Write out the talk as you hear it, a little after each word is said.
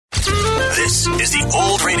This is the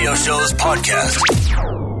Old Radio Show's podcast.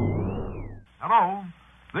 Hello,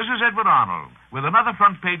 this is Edward Arnold with another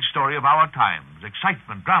front-page story of our times.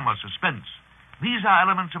 Excitement, drama, suspense. These are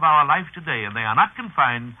elements of our life today, and they are not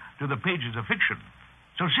confined to the pages of fiction.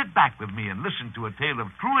 So sit back with me and listen to a tale of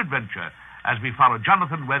true adventure as we follow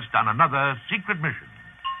Johnathan West on another secret mission.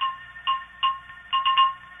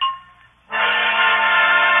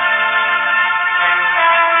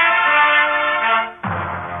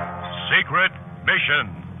 Secret Mission.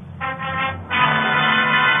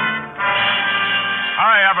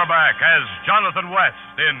 Stars-Hy Averback as Johnathan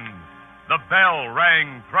West in The Bell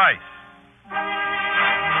Rang Thrice.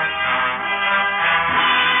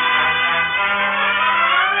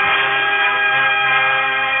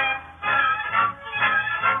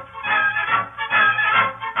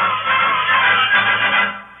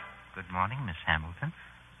 Good morning, Miss Hamilton.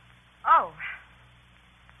 Oh.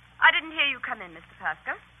 I didn't hear you come in, Mr.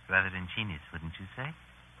 Pascoe. Rather ingenious, wouldn't you say?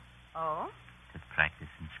 Oh? With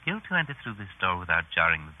practice and skill to enter through this door without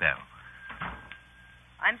jarring the bell.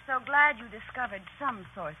 I'm so glad you discovered some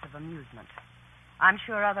source of amusement. I'm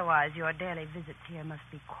sure otherwise your daily visits here must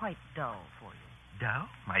be quite dull for you.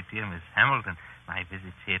 Dull? My dear Miss Hamilton, my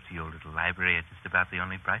visits here to your little library are just about the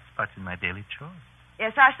only bright spots in my daily chores.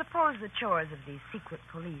 Yes, I suppose the chores of these secret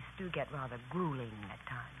police do get rather grueling at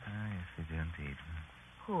times. Oh, yes, they do indeed.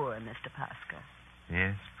 Poor Mr. Pascoe.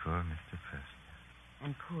 Yes, poor Mr. Preston.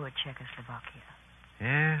 And poor Czechoslovakia.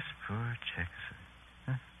 Yes, poor Czechoslovakia.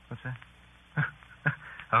 Huh? What's that?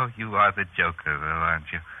 Oh, you are the joker, though, aren't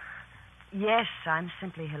you? Yes, I'm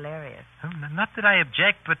simply hilarious. Oh, not that I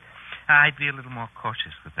object, but I'd be a little more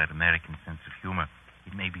cautious with that American sense of humor.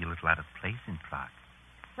 It may be a little out of place in Prague.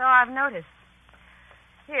 So I've noticed.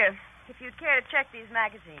 Here, if you'd care to check these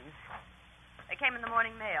magazines. They came in the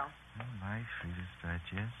morning mail. Oh, Life, Reader's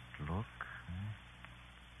Digest, Look.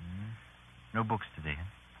 No books today,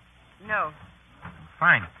 huh? No.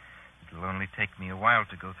 Fine. It'll only take me a while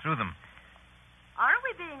to go through them. Aren't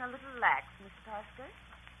we being a little lax, Mr. Pascoe?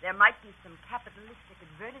 There might be some capitalistic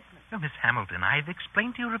advertisements. Oh, Miss Hamilton, I've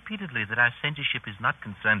explained to you repeatedly that our censorship is not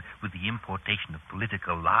concerned with the importation of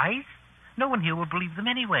political lies. No one here will believe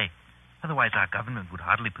them anyway. Otherwise, our government would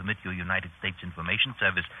hardly permit your United States Information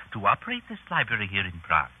Service to operate this library here in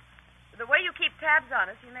Prague. The way you keep tabs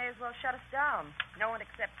on us, you may as well shut us down. No one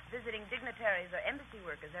except visiting dignitaries or embassy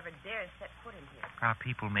workers ever dares set foot in here. Our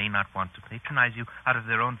people may not want to patronize you out of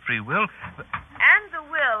their own free will, but... And the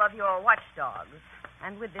will of your watchdogs.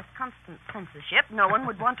 And with this constant censorship, no one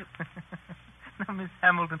would want to... Now, Miss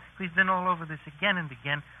Hamilton, we've been all over this again and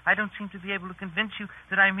again. I don't seem to be able to convince you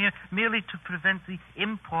that I'm here merely to prevent the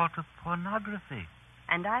import of pornography.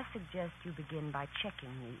 And I suggest you begin by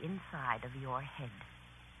checking the inside of your head.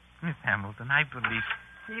 Miss Hamilton, I believe...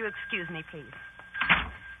 Will you excuse me, please?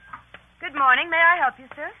 Good morning. May I help you,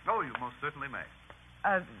 sir? Oh, you most certainly may.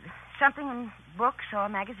 Something in books or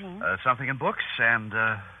magazines? Something in books and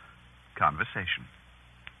conversation.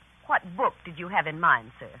 What book did you have in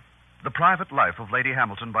mind, sir? The Private Life of Lady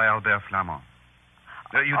Hamilton by Albert Flamand.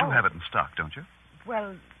 You do have it in stock, don't you?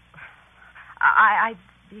 Well, I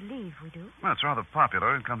believe we do. Well, it's rather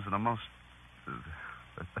popular. It comes in a most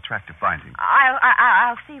attractive binding.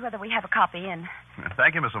 I'll see whether we have a copy in.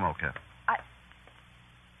 Thank you, Miss Omolka.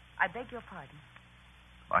 I beg your pardon.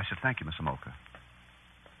 I said thank you, Miss Omolka.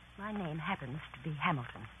 My name happens to be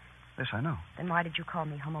Hamilton. Yes, I know. Then why did you call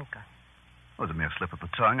me Homolka? It was a mere slip of the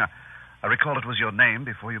tongue. I recall it was your name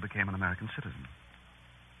before you became an American citizen.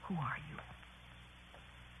 Who are you?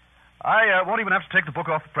 I won't even have to take the book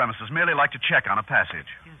off the premises. Merely like to check on a passage.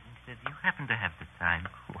 Excuse me, sir. Do you happen to have the time?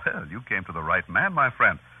 Well, you came to the right man, my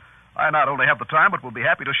friend. I not only have the time, but will be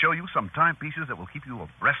happy to show you some timepieces that will keep you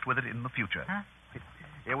abreast with it in the future. Huh?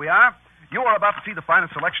 Here we are. You are about to see the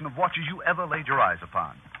finest selection of watches you ever laid your eyes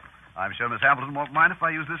upon. I'm sure Miss Hamilton won't mind if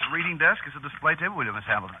I use this reading desk as a display table, will you, Miss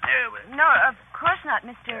Hamilton? No, of course not,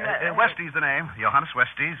 Mr. Westie's the name. Johannes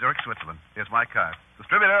Westie, Zurich, Switzerland. Here's my card.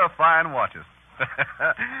 Distributor of fine watches.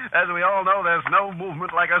 As we all know, there's no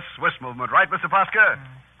movement like a Swiss movement. Right, Mr. Pascoe?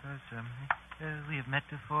 I suppose we have met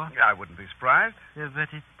before. I wouldn't be surprised.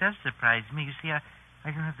 But it does surprise me. You see, I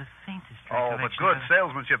don't have the faintest Oh, but recollection good of...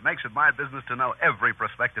 salesmanship makes it my business to know every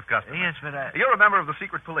prospective customer. Yes, but You're a member of the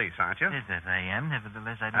secret police, aren't you? Yes, that I am.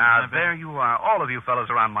 Nevertheless, I don't Now, remember... there you are. All of you fellows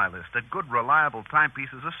are on my list. A good, reliable timepiece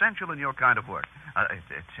is essential in your kind of work.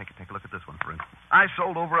 Take a look at this one, for instance. I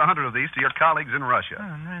sold over 100 of these to your colleagues in Russia.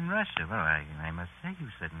 Oh, in Russia? Well, I must say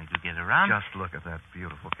you certainly do get around. Just look at that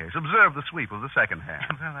beautiful case. Observe the sweep of the second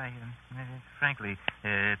hand. Well, frankly,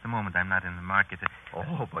 at the moment, I'm not in the market.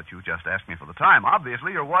 Oh, but you just asked me for the time.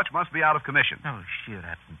 Obviously, your watch must be out of commission. Oh, sheer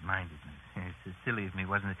absent-mindedness. It's silly of me,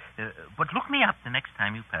 wasn't it? But look me up the next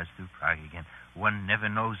time you pass through Prague again. One never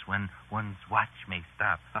knows when one's watch may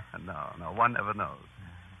stop. No, one never knows.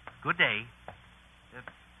 Good day.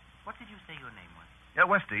 What did you say your name was? Yeah,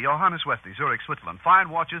 Westy, Johannes Westy, Zurich, Switzerland. Fine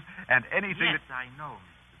watches and anything Yes, I know,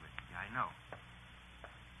 Mr. Westy, I know.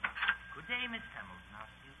 Good day, Miss Hamilton. I'll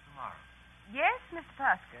see you tomorrow. Yes, Mr.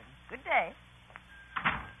 Paskern. Good day.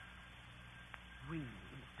 Really,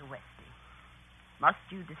 Mr. Westy, must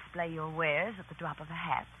you display your wares at the drop of a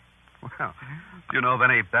hat? Well, do you know of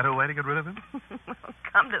any better way to get rid of him?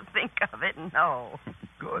 Come to think of it, no.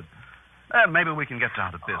 Good. Maybe we can get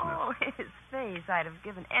down to business. Oh, his face. I'd have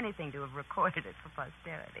given anything to have recorded it for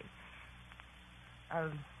posterity.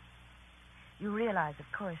 You realize, of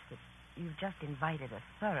course, that you've just invited a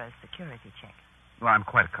thorough security check. Well, I'm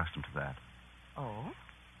quite accustomed to that. Oh?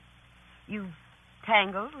 You've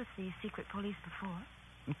tangled with the secret police before?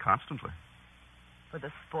 Constantly. For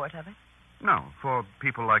the sport of it? No, for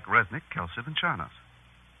people like Resnick, Kelsiv, and Charnas.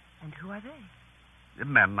 And who are they?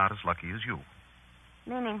 Men not as lucky as you.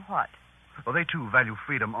 Meaning what? Well, they, too, value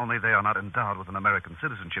freedom, only they are not endowed with an American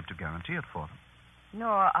citizenship to guarantee it for them.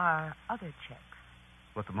 Nor are other checks.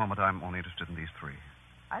 But at the moment, I'm only interested in these three.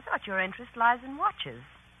 I thought your interest lies in watches.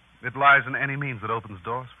 It lies in any means that opens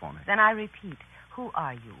doors for me. Then I repeat, who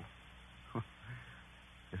are you?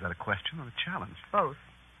 Is that a question or a challenge? Both.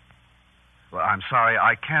 Well, I'm sorry.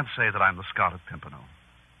 I can't say that I'm the Scot of Pimpernel.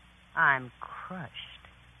 I'm crushed.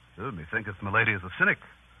 Methinketh milady is a cynic.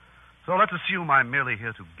 So let's assume I'm merely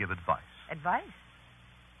here to give advice. Advice?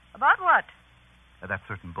 About what? That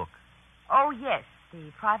certain book. Oh, yes,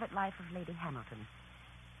 The Private Life of Lady Hamilton.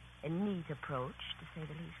 A neat approach, to say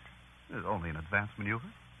the least. It's only an advance maneuver.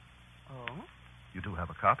 Oh? You do have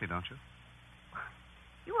a copy, don't you?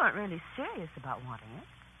 You weren't really serious about wanting it.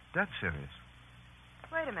 Dead serious.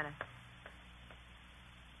 Wait a minute.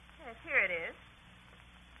 Yes, here it is.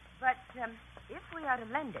 But if we are to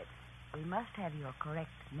lend it, we must have your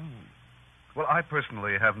correct name. Well, I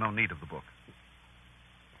personally have no need of the book.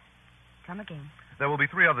 Come again. There will be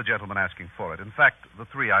 3 other gentlemen asking for it. In fact, the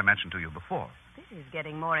 3 I mentioned to you before. This is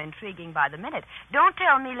getting more intriguing by the minute. Don't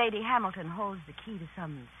tell me Lady Hamilton holds the key to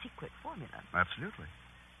some secret formula. Absolutely.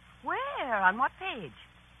 Where? On what page?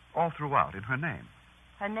 All throughout, in her name.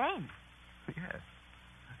 Her name? Yes.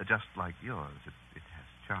 Just like yours, it has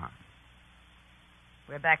charm.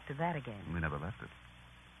 We're back to that again. We never left it.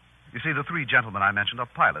 You see, the 3 gentlemen I mentioned are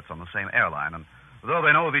pilots on the same airline, and though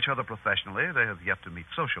they know of each other professionally, they have yet to meet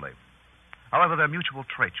socially. However, their mutual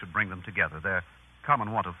trait should bring them together, their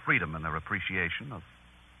common want of freedom and their appreciation of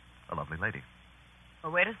a lovely lady.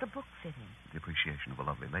 Well, where does the book fit in? The appreciation of a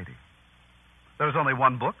lovely lady. There is only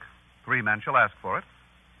one book. 3 men shall ask for it.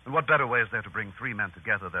 And what better way is there to bring 3 men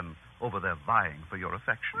together than over their vying for your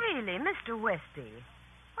affection? Really, Mr. Westy,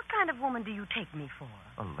 what kind of woman do you take me for?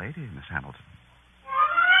 A lady, Miss Hamilton.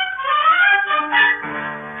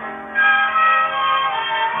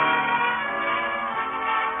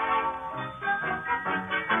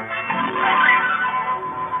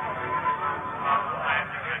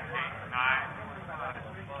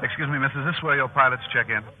 Excuse me, miss, is this where your pilots check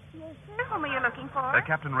in? Yes, sir. Whom are you looking for?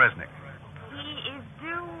 Captain Resnick. He is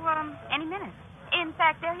due any minute. In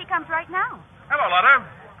fact, there he comes right now. Hello, Lotta.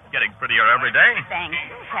 Getting prettier every day. Thank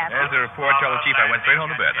you, Captain. There's the report. Tell the chief I went straight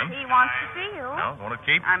home to bed, huh? He wants to see you. No, want to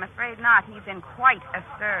keep? I'm afraid not. He's in quite a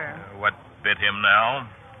stir. What bit him now?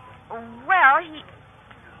 Well, he...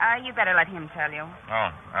 you better let him tell you.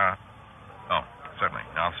 Oh, certainly.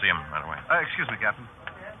 I'll see him right away. Excuse me, Captain.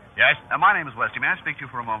 Yes? My name is Westy. May I speak to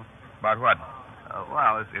you for a moment? About what?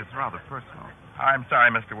 Well, it's rather personal. I'm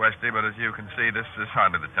sorry, Mr. Westy, but as you can see, this is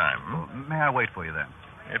hardly the time. Well, may I wait for you then?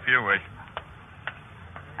 If you wish.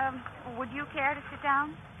 Would you care to sit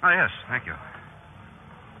down? Oh, yes, thank you.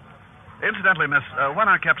 Incidentally, miss, when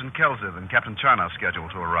are Captain Kelsiv and Captain Charnas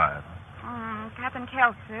scheduled to arrive? Captain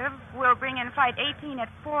Kelsiv will bring in Flight 18 at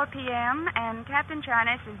 4 p.m., and Captain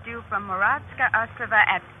Charnas is due from Moravska Ostrova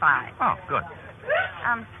at 5. Oh, good.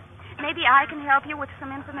 Maybe I can help you with some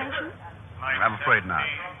information? I'm afraid not.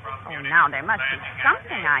 Oh, now there must be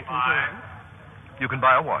something I can do. You can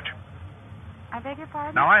buy a watch. I beg your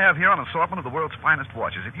pardon? Now, I have here an assortment of the world's finest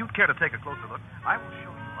watches. If you'd care to take a closer look, I will show you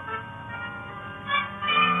what...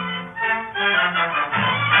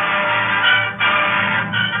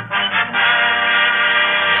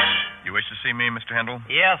 You wish to see me, Mr. Hendel?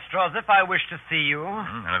 Yes, Joseph, I wish to see you.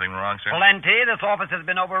 Anything wrong, sir? Plenty. This office has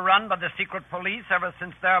been overrun by the secret police ever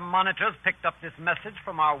since their monitors picked up this message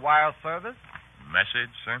from our wire service.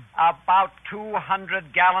 Message, sir? About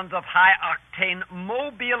 200 gallons of high-octane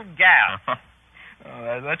mobile gas.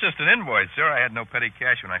 That's just an invoice, sir. I had no petty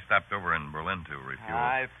cash when I stopped over in Berlin to refuel.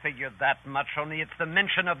 I figured that much, only it's the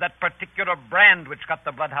mention of that particular brand which got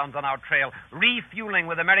the bloodhounds on our trail. Refueling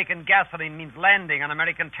with American gasoline means landing on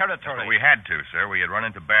American territory. But we had to, sir. We had run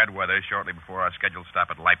into bad weather shortly before our scheduled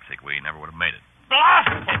stop at Leipzig. We never would have made it.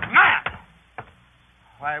 Blasted man!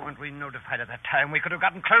 Why weren't we notified at that time? We could have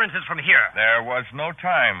gotten clearances from here. There was no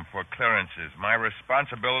time for clearances. My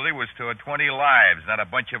responsibility was to 20 lives, not a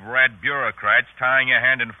bunch of rat bureaucrats tying you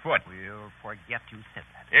hand and foot. We'll forget you said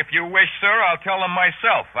that. If you wish, sir, I'll tell them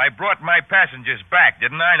myself. I brought my passengers back,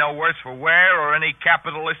 didn't I? No worse for wear or any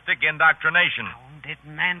capitalistic indoctrination. Confounded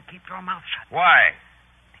man, keep your mouth shut. Why?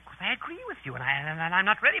 Because I agree with you, and I'm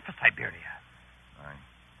not ready for Siberia. I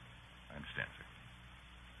understand, sir.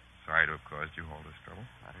 Sorry to have caused you all this trouble.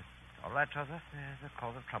 But it's all right, Joseph. The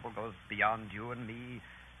cause of trouble goes beyond you and me,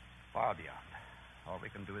 far beyond. All we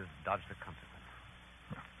can do is dodge the consequence.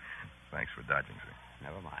 Thanks for dodging, sir.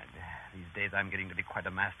 Never mind. These days I'm getting to be quite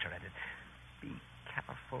a master at it. Be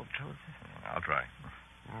careful, Joseph. I'll try.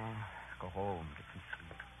 Go home, get some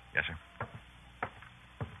sleep. Yes, sir.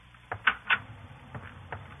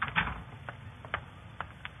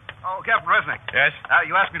 Oh, Captain Resnick. Yes?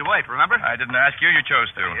 You asked me to wait, remember? I didn't ask you. You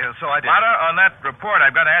chose to. Yeah, so I did. Lotta, on that report,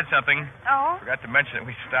 I've got to add something. Oh, Forgot to mention that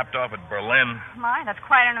we stopped off at Berlin. my, that's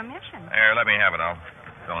quite an omission. Here, let me have it. I'll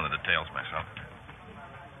fill in the details myself.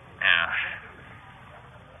 Yeah.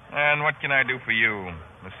 And what can I do for you,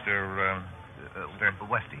 Mr.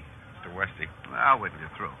 Westy. Mr. Westy? I'll wait till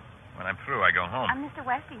you're through. When I'm through, I go home. Mr.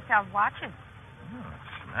 Westy sells watches. Oh,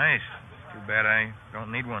 that's nice. It's too bad I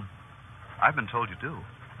don't need one. I've been told you do.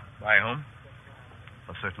 By whom?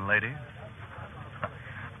 A certain lady?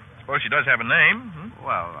 Suppose she does have a name.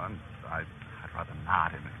 Well, I'd rather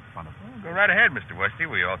not in front of... Go right ahead, Mr. Westy.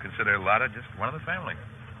 We all consider Lotta just one of the family.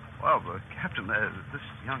 Well, Captain, this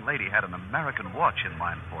young lady had an American watch in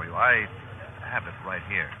mind for you. I have it right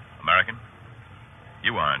here. American?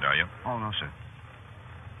 You aren't, are you? Oh, no, sir.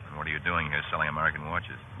 And what are you doing here selling American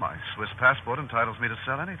watches? My Swiss passport entitles me to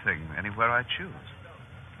sell anything, anywhere I choose.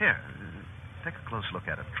 Here, take a close look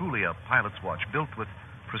at it. Truly a pilot's watch, built with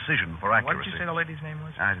precision for accuracy. What did you say the lady's name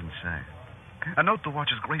was? I didn't say. And note the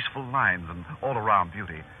watch's graceful lines and all-around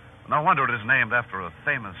beauty. No wonder it is named after a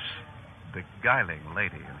famous, beguiling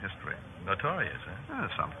lady in history. Notorious, huh?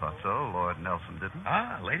 Some thought so. Lord Nelson didn't.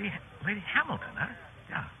 Ah, Lady Hamilton, huh?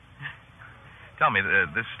 Yeah. Tell me,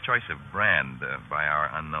 this choice of brand by our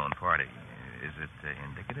unknown party, is it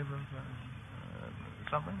indicative of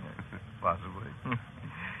something? Possibly.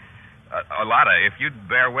 Lotta, if you'd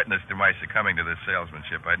bear witness to my succumbing to this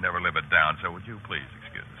salesmanship, I'd never live it down. So would you please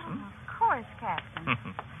excuse us? Of course, Captain.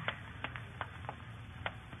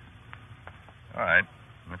 All right.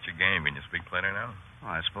 What's your game? Can you speak plainer now?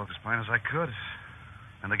 Well, I spoke as plain as I could.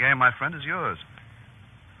 And the game, my friend, is yours.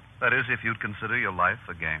 That is, if you'd consider your life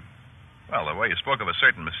a game. Well, the way you spoke of a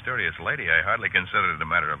certain mysterious lady, I hardly considered it a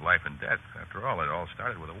matter of life and death. After all, it all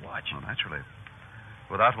started with a watch. Well, naturally.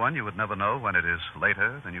 Without one, you would never know when it is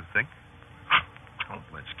later than you think. Don't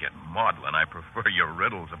let's get maudlin. I prefer your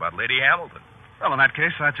riddles about Lady Hamilton. Well, in that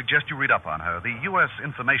case, I'd suggest you read up on her. The U.S.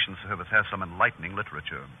 Information Service has some enlightening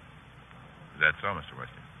literature. Is that so, Mr.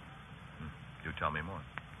 Weston? Do tell me more.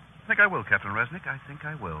 I think I will, Captain Resnick. I think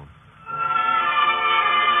I will.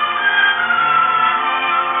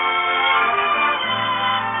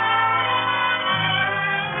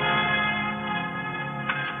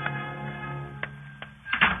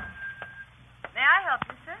 May I help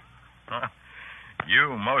you, sir?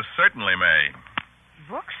 You most certainly may.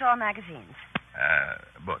 Books or magazines?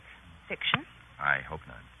 Book. Fiction? I hope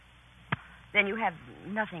not. Then you have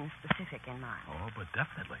nothing specific in mind. Oh, but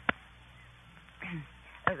definitely.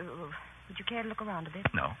 Would you care to look around a bit?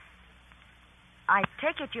 No. I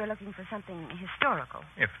take it you're looking for something historical.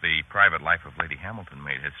 If the private life of Lady Hamilton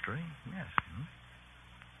made history, yes.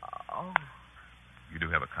 Oh. You do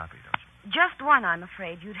have a copy, don't you? Just one, I'm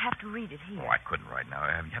afraid. You'd have to read it here. Oh, I couldn't right now.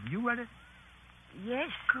 Have you read it?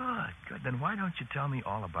 Yes. Good. Then why don't you tell me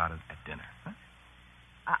all about it at dinner? Huh?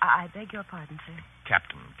 I beg your pardon, sir.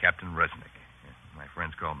 Captain Resnick. My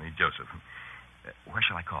friends call me Joseph. Where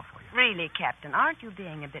shall I call for you? Really, Captain, aren't you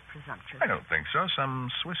being a bit presumptuous? I don't think so. Some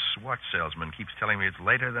Swiss watch salesman keeps telling me it's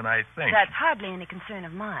later than I think. That's hardly any concern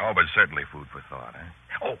of mine. Oh, but certainly food for thought, eh?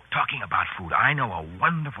 Oh, talking about food, I know a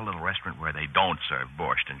wonderful little restaurant where they don't serve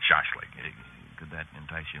borscht and shashlik. Could that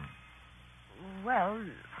entice you? Well,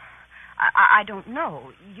 I don't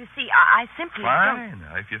know. You see, I simply Fine.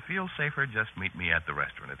 Now, if you feel safer, just meet me at the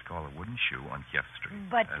restaurant. It's called The Wooden Shoe on Kiev Street.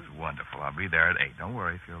 But... That's wonderful. I'll be there at 8. Don't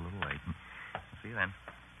worry if you're a little late. See you then.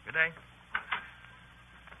 Good day.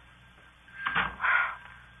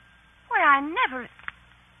 Why, I never...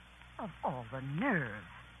 Of all the nerve.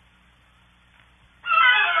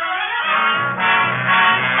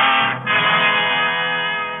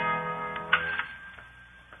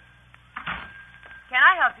 Can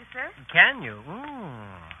I help you, sir? Can you?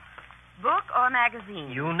 Book or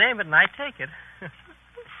magazine? You name it and I take it.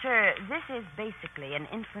 Sir, this is basically an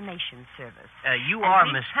information service. You are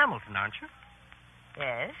Miss Hamilton, aren't you?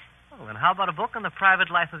 Yes. Well, then how about a book on the private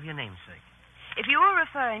life of your namesake? If you were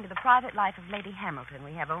referring to the private life of Lady Hamilton,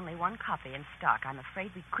 we have only one copy in stock. I'm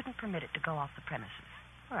afraid we couldn't permit it to go off the premises.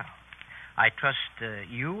 Well, I trust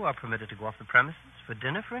you are permitted to go off the premises for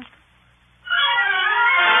dinner, for instance?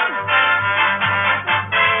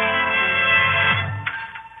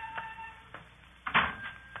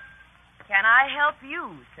 Can I help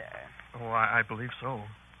you, sir? Oh, I believe so.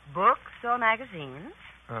 Books or magazines?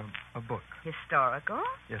 A book. Historical?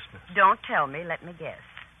 Yes, miss. Don't tell me, let me guess.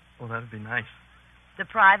 Oh, that'd be nice. The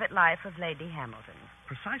private life of Lady Hamilton.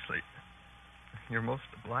 Precisely. You're most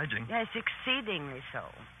obliging. Yes, exceedingly so.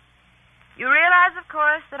 You realize, of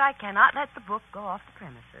course, that I cannot let the book go off the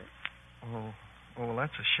premises. Oh, well,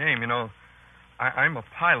 that's a shame. You know, I'm a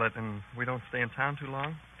pilot, and we don't stay in town too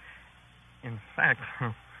long. In fact,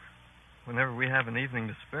 whenever we have an evening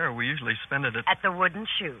to spare, we usually spend it at the Wooden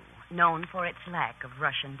Shoe, known for its lack of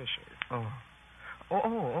Russian dishes.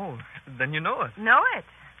 Oh, then you know it. Know it?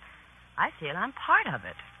 I feel I'm part of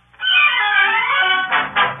it.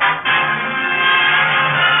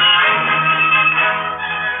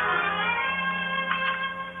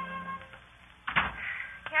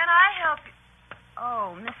 Can I help you?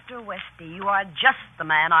 Oh, Mr. Westy, you are just the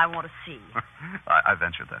man I want to see. I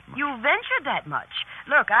ventured that much. You ventured that much.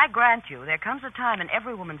 Look, I grant you, there comes a time in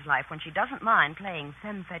every woman's life when she doesn't mind playing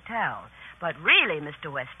femme fatale. But really,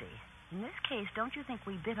 Mr. Westy, in this case, don't you think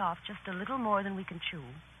we bit off just a little more than we can chew?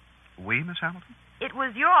 We, Miss Hamilton? It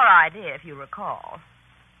was your idea, if you recall.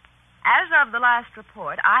 As of the last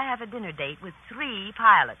report, I have a dinner date with 3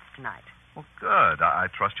 pilots tonight. Well, good. I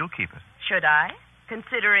trust you'll keep it. Should I?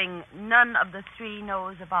 Considering none of the 3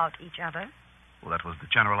 knows about each other? Well, that was the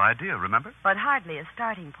general idea, remember? But hardly a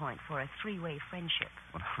starting point for a 3-way friendship.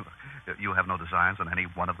 Well, look, you have no designs on any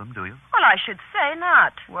one of them, do you? Well, I should say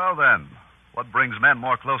not. Well, then, what brings men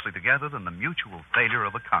more closely together than the mutual failure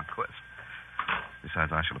of a conquest?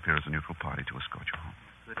 Besides, I shall appear as a neutral party to escort you home.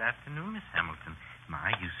 Good afternoon, Miss Hamilton.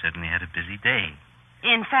 My, you certainly had a busy day.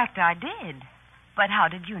 In fact, I did. But how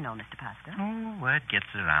did you know, Mr. Pascoe? Oh, word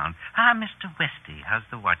gets around. Mr. Westy, how's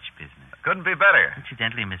the watch business? Couldn't be better.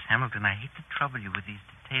 Incidentally, Miss Hamilton, I hate to trouble you with these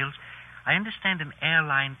details. I understand an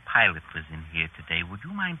airline pilot was in here today. Would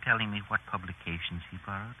you mind telling me what publications he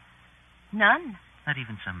borrowed? None. Not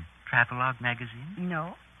even some travelogue magazine?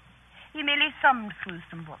 No. He merely thumbed through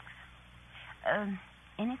some books.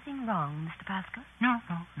 Anything wrong, Mr. Pascoe? No.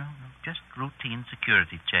 Just routine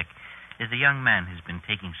security check. The young man has been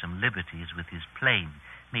taking some liberties with his plane.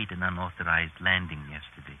 Made an unauthorized landing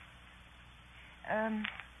yesterday.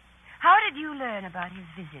 How did you learn about his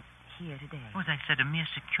visit here today? Oh, as I said, a mere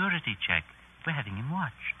security check. We're having him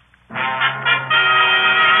watched.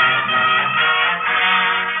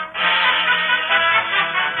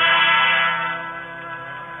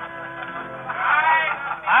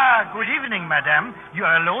 Good evening, madame. You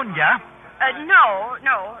are alone, yeah? No.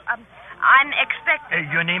 I'm expecting...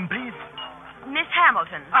 Your name, please? Miss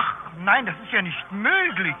Hamilton. Ach, nein, das ist ja nicht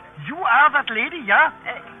möglich. You are that lady, yeah?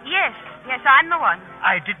 Yes, I'm the one.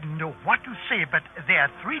 I didn't know what to say, but there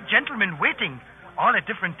are 3 gentlemen waiting, all at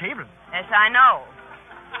different tables. Yes, I know.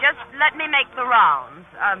 Just let me make the rounds.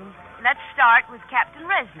 Let's start with Captain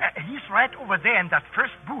Resnick. He's right over there in that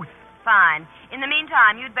first booth. Fine. In the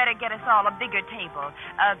meantime, you'd better get us all a bigger table.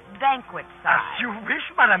 A banquet size. As you wish,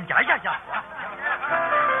 madame. Yeah.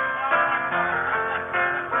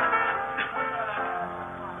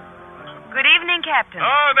 Good evening, Captain.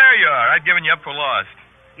 Oh, there you are. I'd given you up for lost.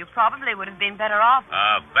 You probably would have been better off.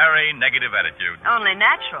 A very negative attitude. Only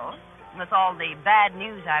natural, with all the bad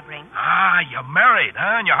news I bring. You're married,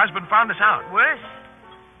 huh? And your husband found us out. Worse.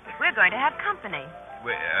 We're going to have company.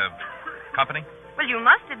 Company? Well, you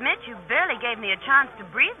must admit you barely gave me a chance to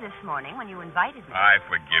breathe this morning when you invited me. I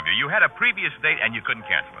forgive you. You had a previous date and you couldn't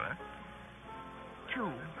cancel it,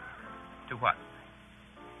 huh? 2. To what?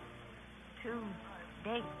 2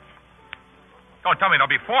 dates. Don't tell me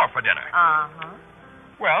there'll be 4 for dinner. Uh-huh.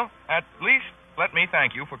 Well, at least let me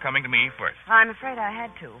thank you for coming to me first. I'm afraid I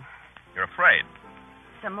had to. You're afraid?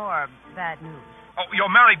 Some more bad news. Oh,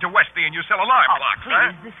 you're married to Westy and you sell alarm clocks, please,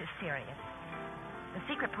 huh? This is serious. The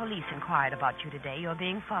secret police inquired about you today. You're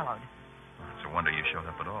being followed. It's a wonder you showed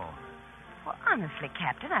up at all. Well, honestly,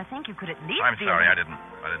 Captain, I think you could at least I'm be... sorry, I didn't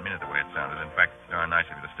mean it the way it sounded. In fact, it's darn nice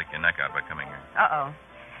of you to stick your neck out by coming here. Uh-oh.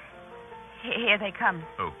 Here they come.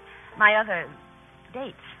 Who? My other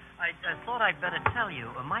dates. I thought I'd better tell you.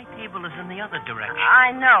 My table is in the other direction.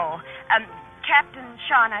 I know. Captain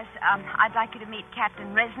Shaughness, I'd like you to meet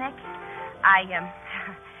Captain Resnick.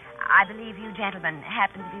 I believe you gentlemen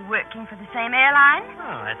happen to be working for the same airline.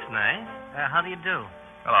 Oh, that's nice. How do you do?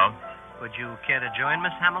 Hello. Would you care to join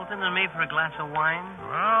Miss Hamilton and me for a glass of wine?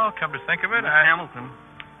 Well, come to think of it, Miss Hamilton.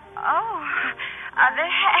 Oh,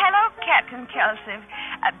 hello, Captain Kelsiv.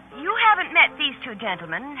 You haven't met these two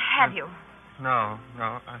gentlemen, have you? No.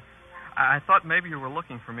 I thought maybe you were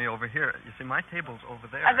looking for me over here. You see, my table's over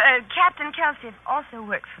there. Captain Kelsiv also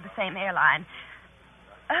works for the same airline.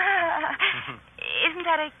 Isn't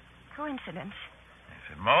that a coincidence? Yes,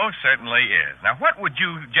 it most certainly is. Now, what would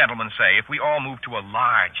you gentlemen say if we all moved to a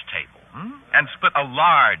large table and split a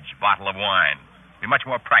large bottle of wine? Be much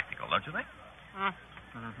more practical, don't you think?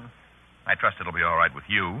 Mm-hmm. I trust it'll be all right with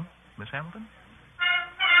you, Miss Hamilton.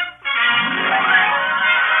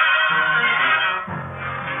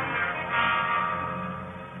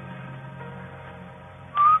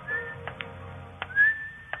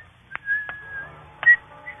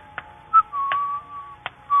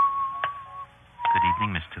 Good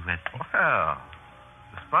evening, Mr. West. Well,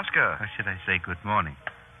 Miss Busker. Or should I say good morning?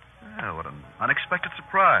 Well, what an unexpected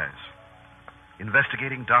surprise.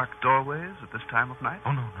 Investigating dark doorways at this time of night?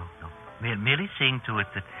 Oh, no. Merely seeing to it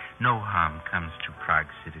that no harm comes to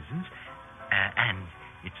Prague's citizens and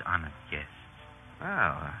its honored guests.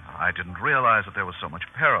 Well, I didn't realize that there was so much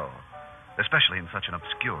peril, especially in such an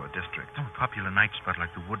obscure district. A popular night spot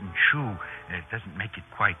like the Wooden Shoe doesn't make it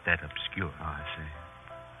quite that obscure. Oh, I see.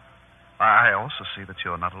 I also see that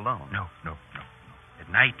you're not alone. No. At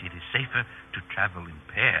night, it is safer to travel in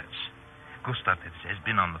pairs. Gustav has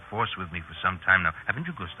been on the force with me for some time now. Haven't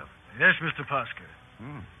you, Gustav? Yes, Mr. Pasker.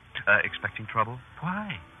 Expecting trouble?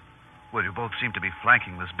 Why? Well, you both seem to be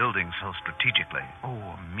flanking this building so strategically. Oh,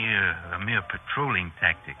 a mere patrolling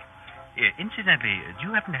tactic. Incidentally, do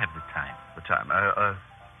you happen to have the time? The time?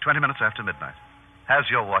 20 minutes after midnight. Has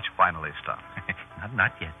your watch finally stopped?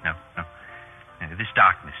 Not yet, no. This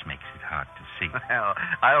darkness makes it hard to see. Well,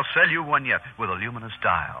 I'll sell you one yet with a luminous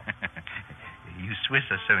dial. You Swiss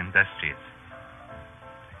are so industrious.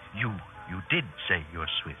 You did say you're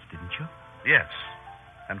Swiss, didn't you? Yes,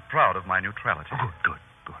 and proud of my neutrality. Oh, good.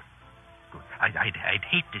 I'd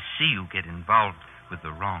hate to see you get involved with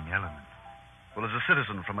the wrong element. Well, as a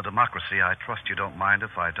citizen from a democracy, I trust you don't mind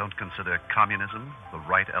if I don't consider communism the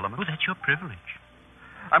right element. Oh, that's your privilege.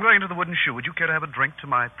 I'm going to the Wooden Shoe. Would you care to have a drink to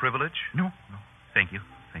my privilege? No. Thank you.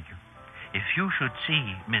 If you should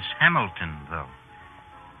see Miss Hamilton, though,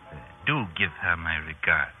 do give her my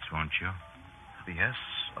regards, won't you? Yes,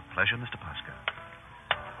 a pleasure, Mr. Pasker.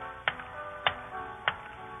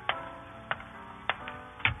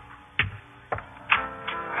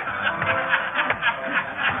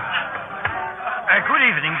 Good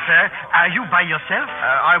evening, sir. Are you by yourself?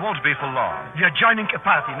 I won't be for long. You're joining a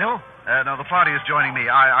party, no? No, the party is joining me.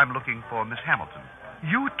 I'm looking for Miss Hamilton.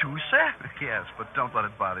 You too, sir? Yes, but don't let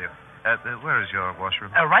it bother you. Where is your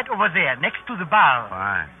washroom? Right over there, next to the bar.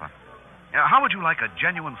 Fine. How would you like a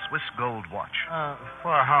genuine Swiss gold watch?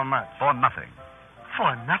 For how much? For nothing.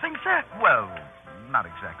 For nothing, sir? Well, not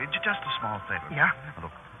exactly. Just a small favor. Yeah? Now,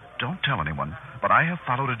 look, don't tell anyone, but I have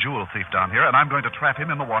followed a jewel thief down here, and I'm going to trap him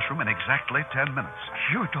in the washroom in exactly 10 minutes.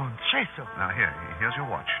 You don't say so. Now, here's your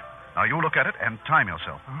watch. Now, you look at it and time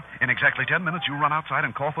yourself. Huh? In exactly 10 minutes, you run outside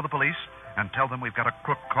and call for the police and tell them we've got a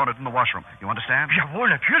crook cornered in the washroom. You understand? Jawohl,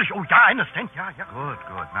 natürlich. Oh, yeah, I understand. Yeah. Good.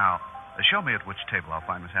 Now, show me at which table I'll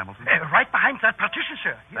find Miss Hamilton. Right behind that partition,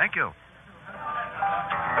 sir. Thank you.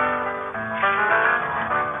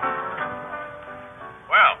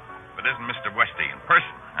 Well, if it isn't Mr. Westy in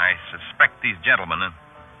person, I suspect these gentlemen, in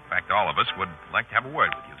fact, all of us, would like to have a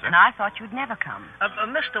word with you, sir. And I thought you'd never come.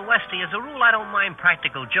 Mr. Westy, as a rule, I don't mind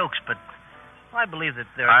practical jokes, but I believe that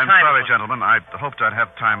there are I'm times... sorry, gentlemen. I hoped I'd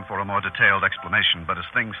have time for a more detailed explanation, but as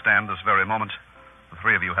things stand this very moment, the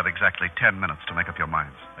three of you have exactly 10 minutes to make up your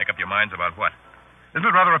minds. Make up your minds about what? Isn't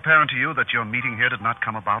it rather apparent to you that your meeting here did not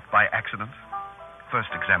come about by accident? First,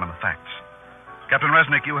 examine the facts. Captain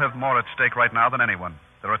Resnick, you have more at stake right now than anyone.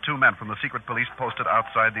 There are 2 men from the secret police posted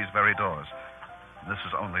outside these very doors. This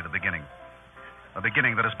is only the beginning. A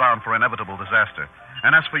beginning that is bound for inevitable disaster.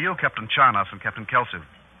 And as for you, Captain Charnas and Captain Kelsiv,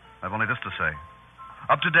 I've only this to say.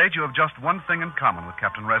 Up to date, you have just one thing in common with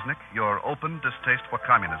Captain Resnick, your open distaste for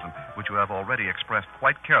communism, which you have already expressed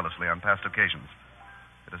quite carelessly on past occasions.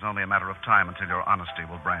 It is only a matter of time until your honesty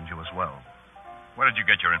will brand you as well. Where did you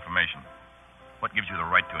get your information? What gives you the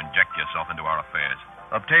right to inject yourself into our affairs?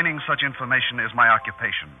 Obtaining such information is my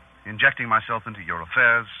occupation. Injecting myself into your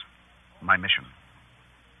affairs, my mission.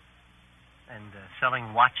 And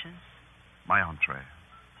selling watches? My entree.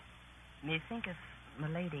 Methinketh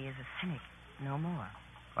milady is a cynic, no more.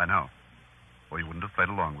 I know. Or you wouldn't have played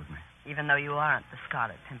along with me. Even though you aren't the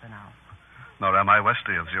Scarlet Pimpernel. Nor am I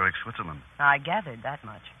Westy of Zurich, Switzerland. I gathered that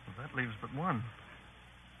much. Well, that leaves but one.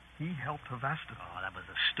 He helped Havasta. Oh, that was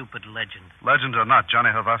a stupid legend. Legend or not,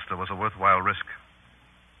 Johnny Havasta was a worthwhile risk.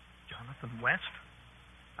 Johnathan West?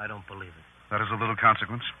 I don't believe it. That is of little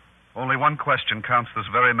consequence. Only one question counts this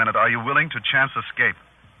very minute. Are you willing to chance escape?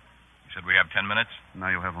 You said we have 10 minutes?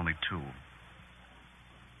 Now you have only 2.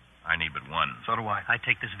 I need but 1. So do I. I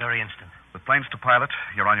take this very instant. With planes to pilot,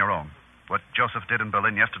 you're on your own. What Joseph did in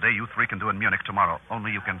Berlin yesterday, you 3 can do in Munich tomorrow.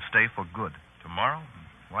 Only you can stay for good. Tomorrow?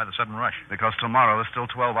 Why the sudden rush? Because tomorrow is still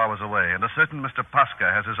 12 hours away, and a certain Mr. Pasca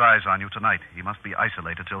has his eyes on you tonight. He must be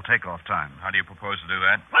isolated till takeoff time. How do you propose to do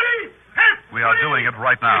that? Police! Help! We are doing it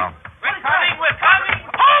right now. We're coming!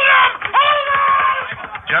 Hold them! Hold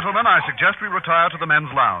them! Gentlemen, I suggest we retire to the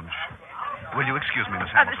men's lounge. Will you excuse me,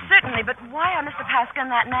 Miss Hamilton? Certainly, but why are Mr. Pasca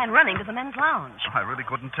and that man running to the men's lounge? I really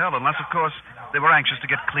couldn't tell, unless, of course, they were anxious to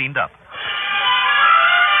get cleaned up.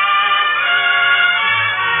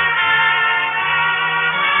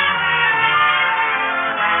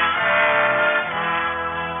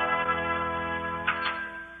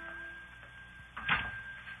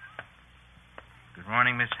 Good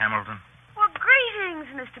morning, Miss Hamilton. Well, greetings,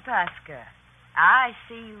 Mr. Pasca. I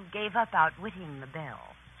see you gave up outwitting the bell.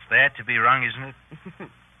 It's there to be rung, isn't it?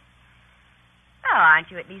 Oh, aren't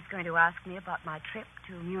you at least going to ask me about my trip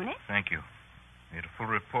to Munich? Thank you. We had a full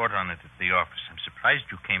report on it at the office. I'm surprised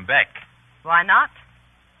you came back. Why not?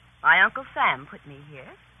 My Uncle Sam put me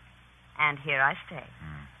here, and here I stay.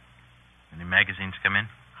 Any magazines come in?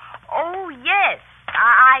 Oh, yes.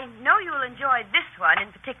 I know you'll enjoy this one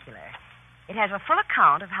in particular. It has a full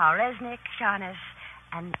account of how Resnick, Scharnes,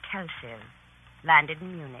 and Kelsiv landed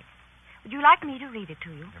in Munich. Would you like me to read it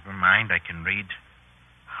to you? Never mind, I can read.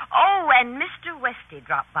 Oh, and Mr. Westy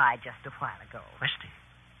dropped by just a while ago. Westy?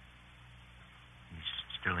 He's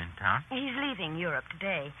still in town? He's leaving Europe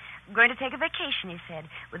today. Going to take a vacation, he said,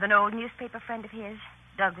 with an old newspaper friend of his,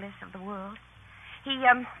 Douglas of the World. He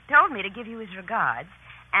told me to give you his regards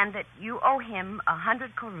and that you owe him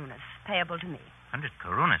 100 korunas, payable to me. 100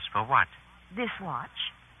 korunas for what? This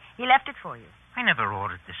watch. He left it for you. I never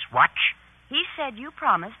ordered this watch. He said you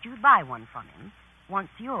promised you'd buy one from him once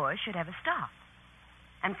yours should have a stop.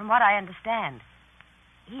 And from what I understand,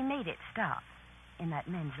 he made it stop in that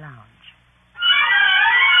men's lounge.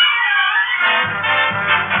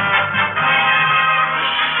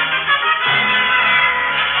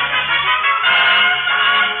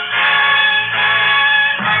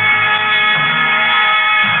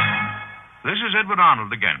 This is Edward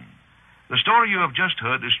Arnold again. The story you have just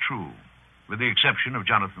heard is true. With the exception of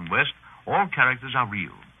Johnathan West, all characters are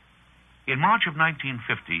real. In March of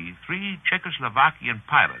 1950, 3 Czechoslovakian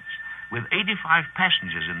pilots with 85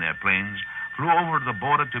 passengers in their planes flew over the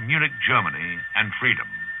border to Munich, Germany, and freedom.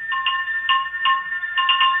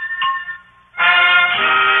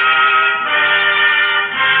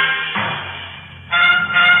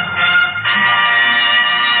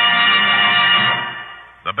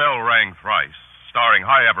 The Bell Rang Thrice, starring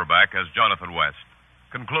Hy Averback as Johnathan West,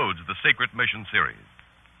 concludes the Secret Mission series.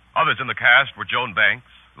 Others in the cast were Joan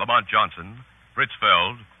Banks, Lamont Johnson, Fritz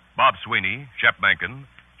Feld, Bob Sweeney, Shep Menken,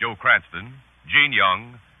 Joe Cranston, Gene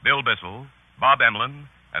Young, Bill Bissell, Bob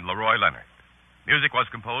Emlyn, and Leroy Leonard. Music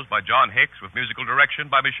was composed by John Hicks with musical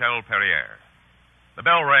direction by Michel Perrier. The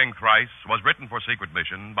Bell Rang Thrice was written for Secret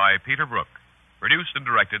Mission by Peter Brook, produced and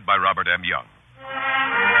directed by Robert M. Young.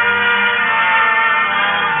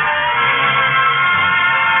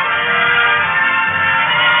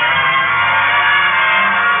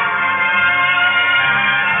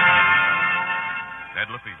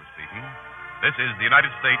 This is the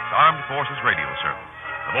United States Armed Forces Radio Service,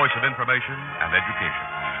 the voice of information and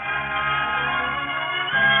education.